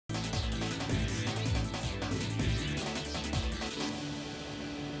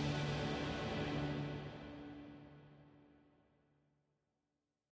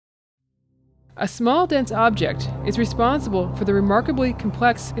A small dense object is responsible for the remarkably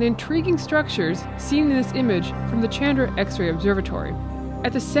complex and intriguing structures seen in this image from the Chandra X-ray Observatory.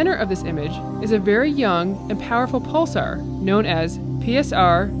 At the center of this image is a very young and powerful pulsar known as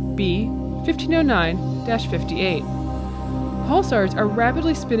PSR B1509-58. Pulsars are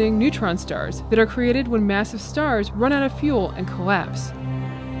rapidly spinning neutron stars that are created when massive stars run out of fuel and collapse.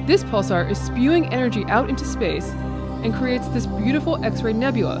 This pulsar is spewing energy out into space and creates this beautiful X-ray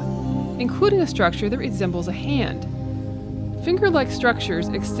nebula, including a structure that resembles a hand. Finger-like structures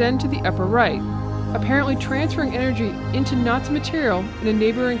extend to the upper right, apparently transferring energy into knots of material in a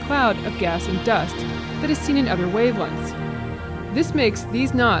neighboring cloud of gas and dust that is seen in other wavelengths. This makes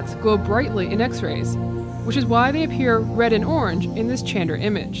these knots glow brightly in X-rays, which is why they appear red and orange in this Chandra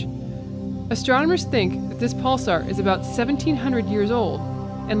image. Astronomers think that this pulsar is about 1,700 years old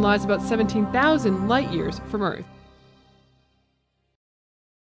and lies about 17,000 light-years from Earth.